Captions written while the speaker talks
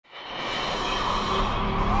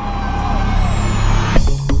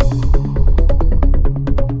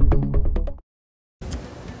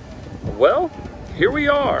here we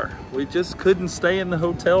are. We just couldn't stay in the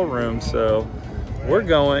hotel room, so we're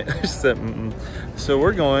going. So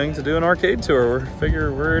we're going to do an arcade tour. We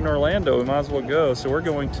figure we're in Orlando, we might as well go. So we're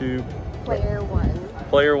going to Player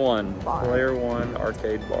One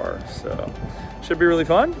arcade bar. So should be really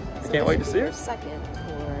fun. Can't wait to see it.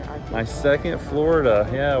 My second Florida.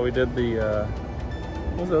 Yeah, we did the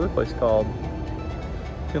what was the other place called?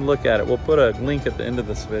 You can look at it. We'll put a link at the end of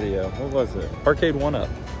this video. What was it? Arcade 1-Up,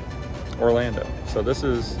 Orlando. So this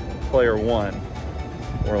is Player One,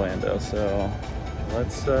 Orlando. So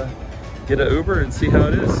let's get an Uber and see how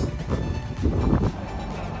it is.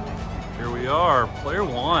 Here we are, Player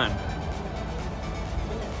One.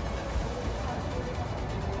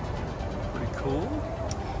 Pretty cool.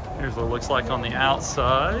 Here's what it looks like on the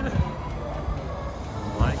outside.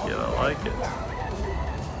 I like it, I like it.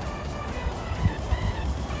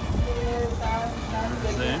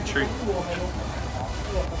 There's the entry.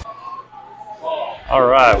 All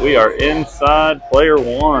right, we are inside Player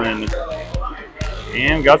One.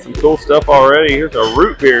 And got some cool stuff already. Here's a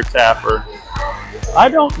root beer tapper. I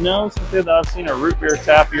don't know, Cynthia, that I've seen a root beer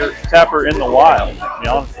tapper in the wild, to be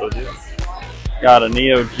honest with you. Got a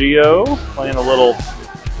Neo Geo, playing a little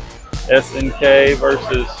SNK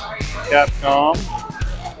versus Capcom.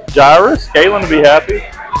 Gyrus, Kaylin will be happy.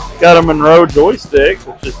 Got a Monroe joystick,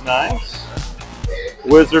 which is nice.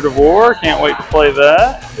 Wizard of War, can't wait to play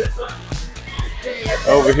that.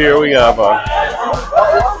 Over here we have a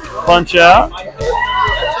Punch Out.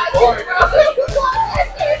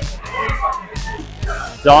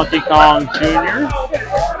 Donkey Kong Jr.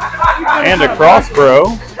 and a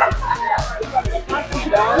Crossbow.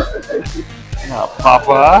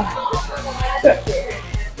 Popeye.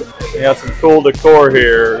 We got some cool decor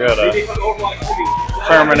here. We got a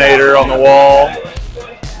Terminator on the wall.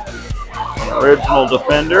 An original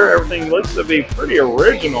Defender. Everything looks to be pretty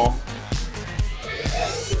original.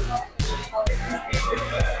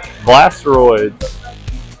 Blasteroids.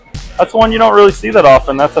 That's one you don't really see that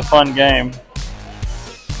often. That's a fun game.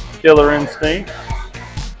 Killer Instinct.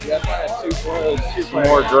 Some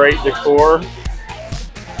more great decor.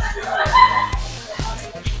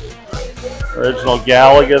 Original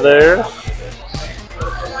Galaga there.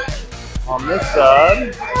 On this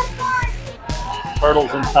side,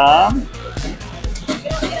 Turtles in Time.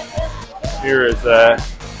 Here is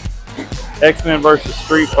X-Men versus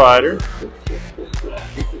Street Fighter.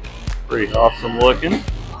 Pretty awesome looking.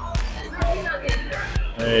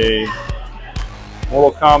 A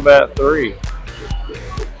Mortal Kombat 3.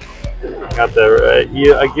 Got the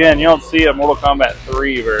again, you don't see a Mortal Kombat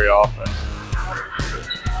 3 very often.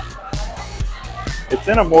 It's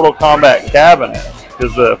in a Mortal Kombat cabinet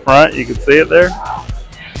because the front, you can see it there.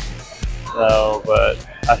 So, but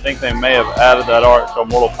I think they may have added that art to a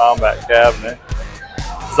Mortal Kombat cabinet.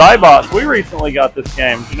 Zybots, we recently got this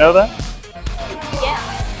game. Did you know that? Yeah,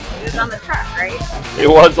 it was on the truck, right? It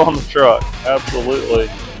was on the truck, absolutely.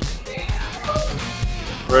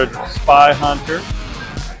 Original Spy Hunter.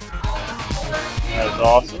 That is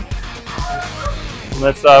awesome. On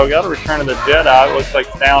this side, we got a Return of the Jedi. It looks like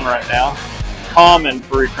it's down right now. Common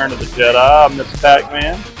for Return of the Jedi. Miss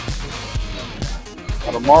Pac-Man.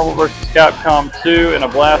 Got a Marvel vs. Capcom 2 and a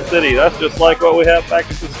Blast City. That's just like what we have back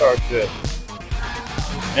at the Starship.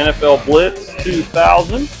 NFL Blitz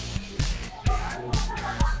 2000.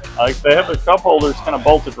 Like they have their cup holders kind of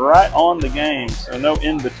bolted right on the game, so no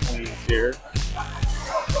in-betweens here.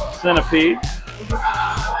 Centipede.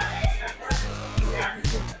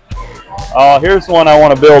 Here's one I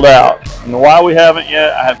want to build out. And why we haven't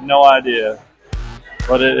yet, I have no idea.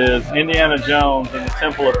 But it is Indiana Jones and the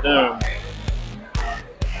Temple of Doom.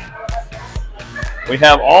 We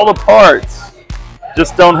have all the parts,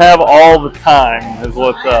 just don't have all the time, is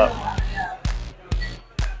what's up.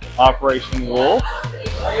 Operation Wolf.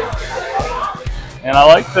 And I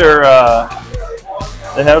like their,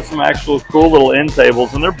 they have some actual cool little end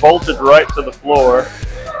tables, and they're bolted right to the floor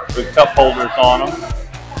with cup holders on them.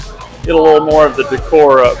 Get a little more of the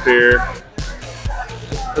decor up here.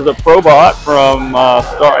 There's a Probot from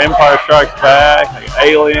Empire Strikes Back, like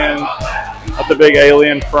Aliens. That's a big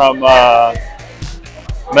alien from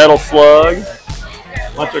Metal Slug.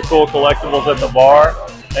 Bunch of cool collectibles at the bar.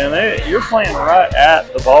 And you're playing right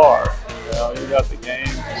at the bar. You know, you got the game,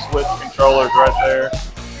 Switch controllers right there.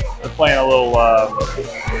 They're playing a little, what's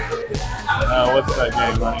that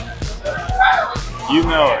game, honey? You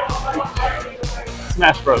know it.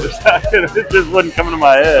 Smash Brothers. It just wasn't coming to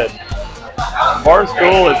my head. Bar's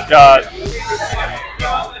cool. It's got a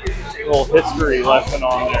little history lesson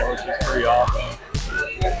on there, which is pretty awesome.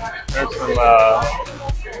 There's some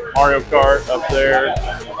Mario Kart up there.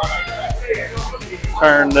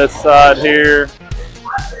 Turn this side here.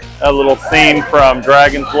 A little scene from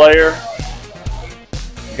Dragon's Lair.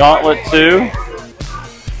 Gauntlet 2.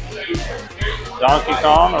 Donkey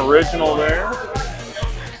Kong, original there.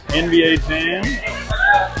 NBA Jam.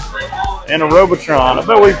 And a Robotron. I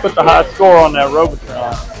bet we put the high score on that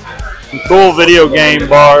Robotron. Some cool video game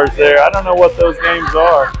bars there. I don't know what those games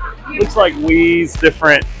are. Looks like Wii's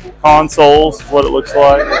different consoles, what it looks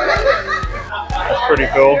like. That's pretty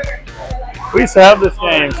cool. We used to have this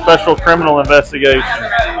game, Special Criminal Investigation.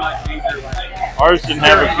 Ours didn't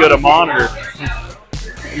have as good a monitor.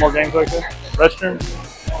 Any more games like that? Restroom?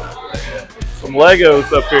 Some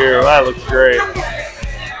Legos up here. That looks great.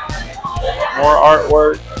 More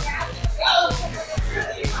artwork.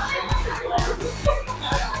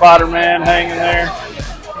 Spider-Man hanging there.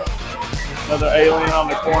 Another alien on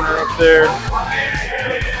the corner up there.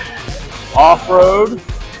 Off-road.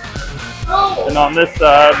 And on this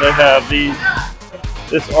side, they have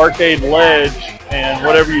this arcade ledge, and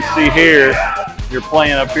whatever you see here, you're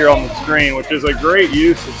playing up here on the screen, which is a great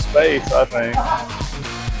use of space, I think.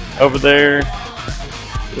 Over there,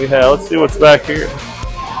 we have, let's see what's back here.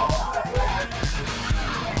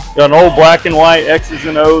 Got an old black and white X's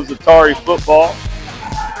and O's Atari football.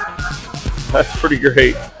 That's pretty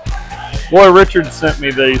great. Boy, Richard sent me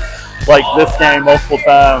these, like this game multiple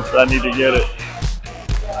times, so I need to get it.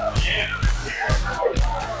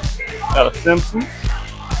 Got a Simpsons.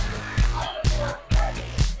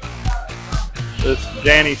 This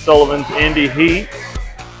Danny Sullivan's Indy Heat.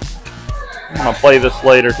 I'm going to play this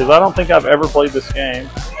later because I don't think I've ever played this game.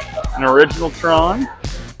 An original Tron.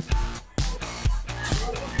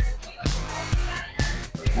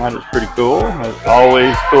 That is pretty cool. It's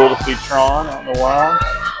always cool to see Tron out in the wild.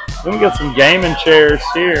 Then we got some gaming chairs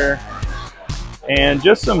here. And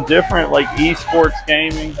just some different like esports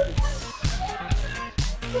gaming.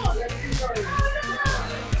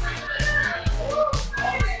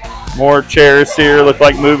 More chairs here, look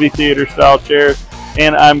like movie theater style chairs.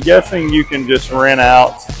 And I'm guessing you can just rent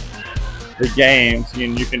out the games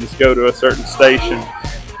and you can just go to a certain station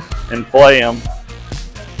and play them.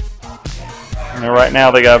 And right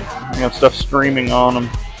now they got stuff streaming on them.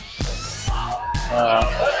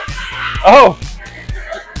 Oh!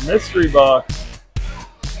 Mystery box.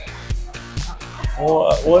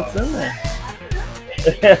 What's in there?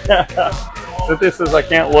 Cynthia says I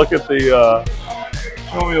can't look at the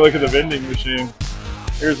let me look at the vending machine.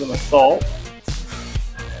 Here's an Assault.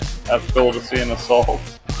 That's cool to see an Assault.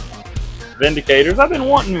 Vindicators. I've been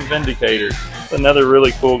wanting Vindicators. It's another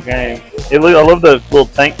really cool game. I love the little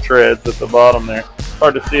tank treads at the bottom there. It's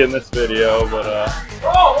hard to see in this video, but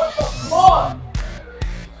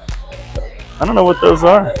I don't know what those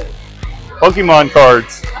are. Pokemon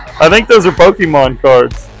cards. I think those are Pokemon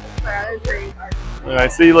cards. And I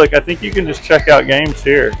see, look, I think you can just check out games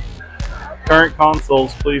here. Current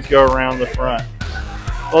consoles, please go around the front.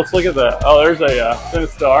 Let's look at that. Oh, there's a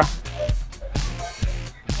Sinistar.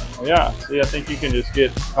 Yeah, see, I think you can just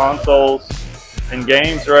get consoles and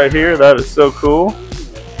games right here. That is so cool.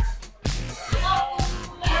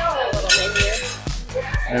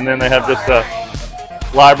 And then they have just a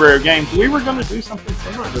library of games. We were going to do something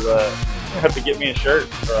similar to that. You have to get me a shirt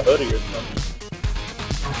or a hoodie or something.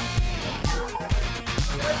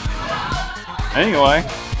 Anyway,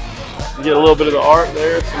 you get a little bit of the art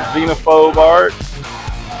there, some xenophobe art.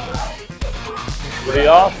 Pretty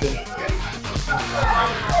awesome.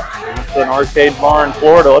 It's an arcade bar in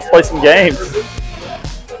Florida. Let's play some games.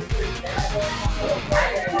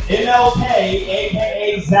 MLK,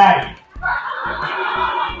 aka Zaddy.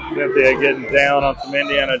 Cynthia getting down on some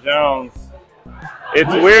Indiana Jones. It's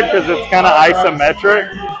weird because it's kind of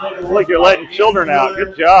isometric. Look, you're letting children out.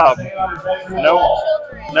 Good job.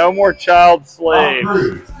 No more child slaves.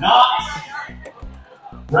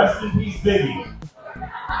 Rest in peace, Biggie.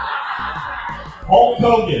 Hulk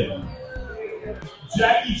Hogan.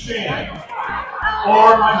 Jackie Chan.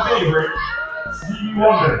 Or my favorite, Stevie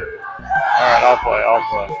Wonder. Alright, I'll play.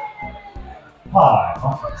 Hi,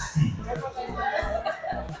 I'm Steve.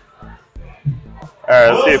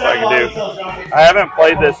 Alright, let's see if I can do. I haven't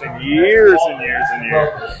played this in years and years and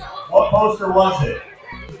years. What poster was it?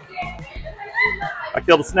 I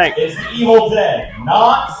killed a snake. It's Evil Dead,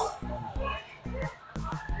 not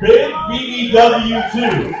Big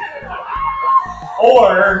BBW2.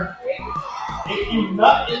 Or if you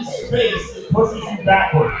nut in space, it pushes you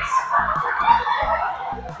backwards.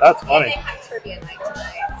 That's funny.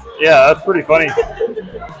 Yeah, that's pretty funny.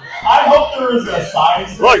 I hope there is a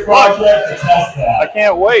science project to test that. I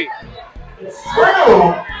can't wait. It's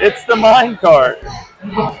true. It's the mine cart.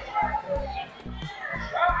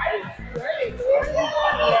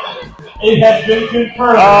 It has been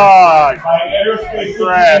confirmed Ah, by aerospace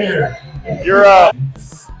engineer. you're up.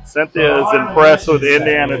 Cynthia is impressed with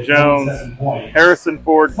Indiana Jones Harrison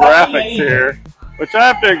Ford graphics here, which I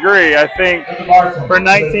have to agree. I think for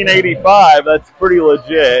 1985, that's pretty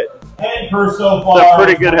legit. And per so It's far, a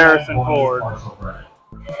pretty good Harrison Ford.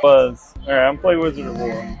 Was. All right, I'm playing Wizard of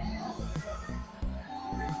War.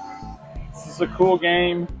 This is a cool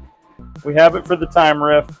game. We have it for the time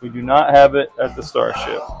rift. We do not have it at the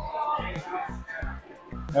Starship.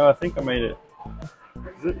 No, I think I made it.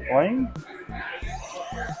 Is it playing?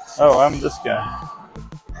 Oh, I'm this guy.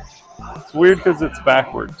 It's weird because it's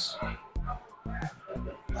backwards.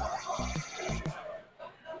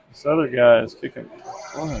 This other guy is kicking.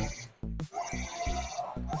 What?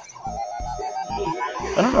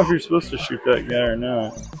 I don't know if you're supposed to shoot that guy or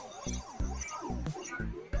not.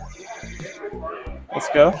 Let's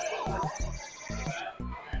go.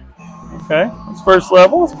 Okay, it's first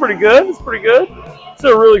level. It's pretty good. It's pretty good. It's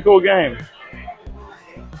a really cool game.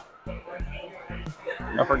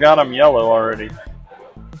 I forgot I'm yellow already.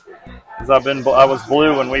 Because I was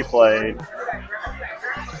blue when we played.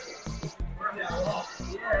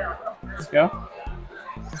 Let's go.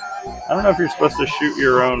 I don't know if you're supposed to shoot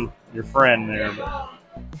your friend there, but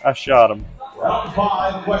I shot him. Round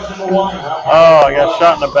 5, question number 1. Oh, I got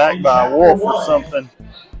shot in the back by a wolf or something.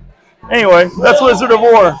 Anyway, that's Wizard of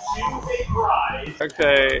War.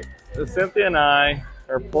 Okay, so Cynthia and I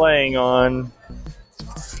are playing on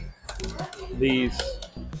these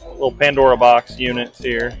little Pandora box units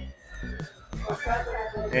here.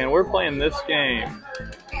 And we're playing this game.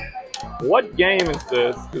 What game is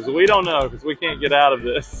this? Because we don't know, because we can't get out of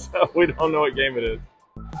this. So we don't know what game it is.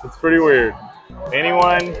 It's pretty weird.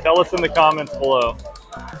 Anyone, tell us in the comments below.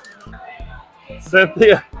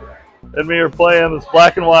 Cynthia and me are playing this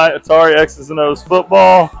black and white Atari X's and O's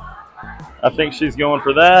football. I think she's going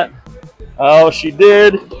for that. Oh, she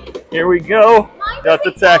did. Here we go. Got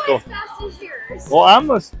the tackle. Well, I'm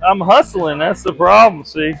hustling. That's the problem,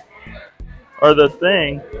 see? Or the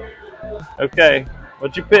thing. Okay,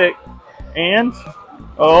 what'd you pick? And,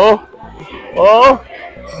 oh,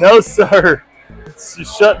 no, sir. She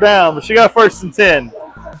shut down, but she got 1st and 10.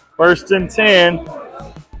 1st and 10. All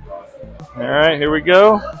right, here we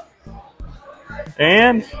go.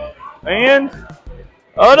 And,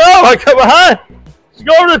 oh no, I got behind. She's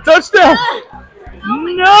going for the touchdown.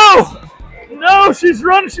 No, she's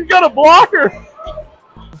running. She's got a blocker.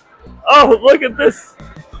 Oh, look at this.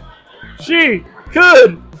 She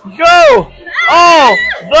could go all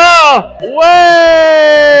the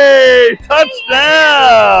way.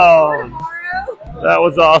 Touchdown. That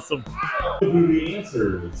was awesome.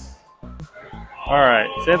 All right,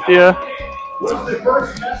 Cynthia. What's the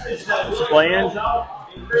first message that Playing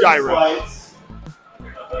gyro.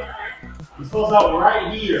 He spells out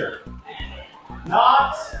right here.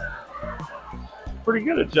 Not. Pretty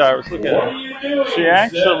good at gyros. Look at her. She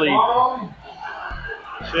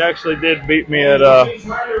actually did beat me at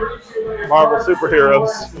Marvel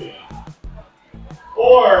Superheroes.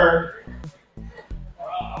 Or.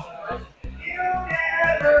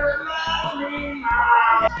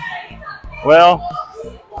 Well,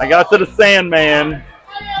 I got to the Sandman,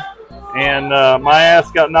 and my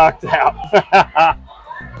ass got knocked out.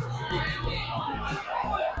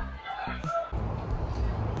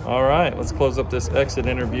 All right, let's close up this exit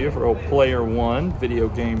interview for old Player One video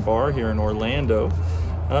game bar here in Orlando.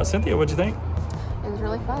 Cynthia, what'd you think? It was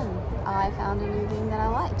really fun. I found a new game that I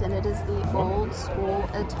liked, and it is the old school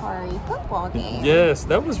Atari football game. Yes,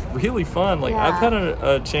 that was really fun. Like, Yeah. I've had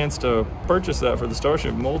a chance to purchase that for the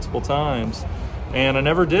Starship multiple times, and I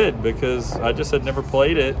never did because I just had never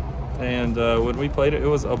played it. And when we played it, it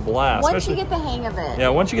was a blast. Once you get the hang of it. Yeah,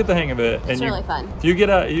 once you get the hang of it, It's really fun. You get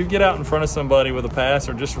out in front of somebody with a pass,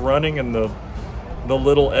 or just running, and the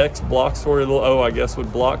little X blocks for you. The little O, I guess,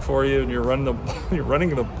 would block for you, and you're running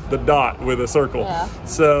the dot with a circle. Yeah.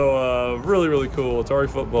 So really, really cool. Atari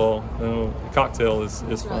football cocktail is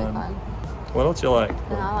It's really fun. What else you like?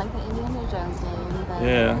 And I like the Indiana Jones game.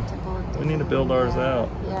 Yeah. Temple of We need to build ours out.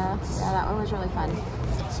 Yeah, that one was really fun.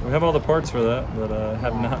 So we have all the parts for that, but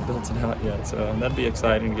have not built it out yet. So that'd be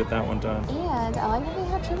exciting to get that one done. And I like that they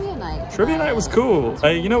had trivia night. Trivia night was cool.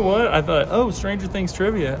 Hey, you know what? I thought, oh, Stranger Things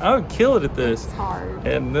trivia. I would kill it at this. It's hard.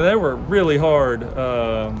 And they were really hard.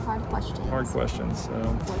 Hard questions. Hard questions.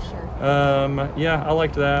 So. For sure. Yeah, I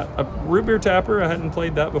liked that. Root Beer Tapper, I hadn't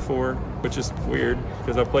played that before, which is weird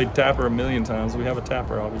because I've played Tapper a million times. We have a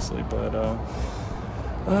Tapper, obviously, but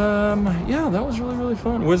yeah, that was really, really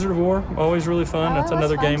fun. Wizard of War, always really fun. That's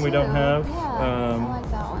another game we don't have. Yeah, I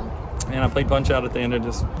like that one. And I played Punch Out at the end. I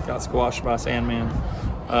just got squashed by Sandman.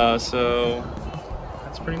 So I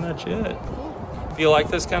that's pretty much it. If you like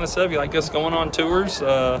this kind of stuff, you like us going on tours,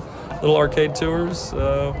 little arcade tours,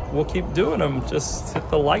 we'll keep doing them. Just hit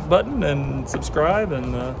the like button and subscribe,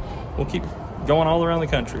 and we'll keep going all around the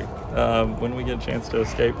country when we get a chance to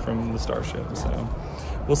escape from the starship. So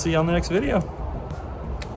we'll see you on the next video.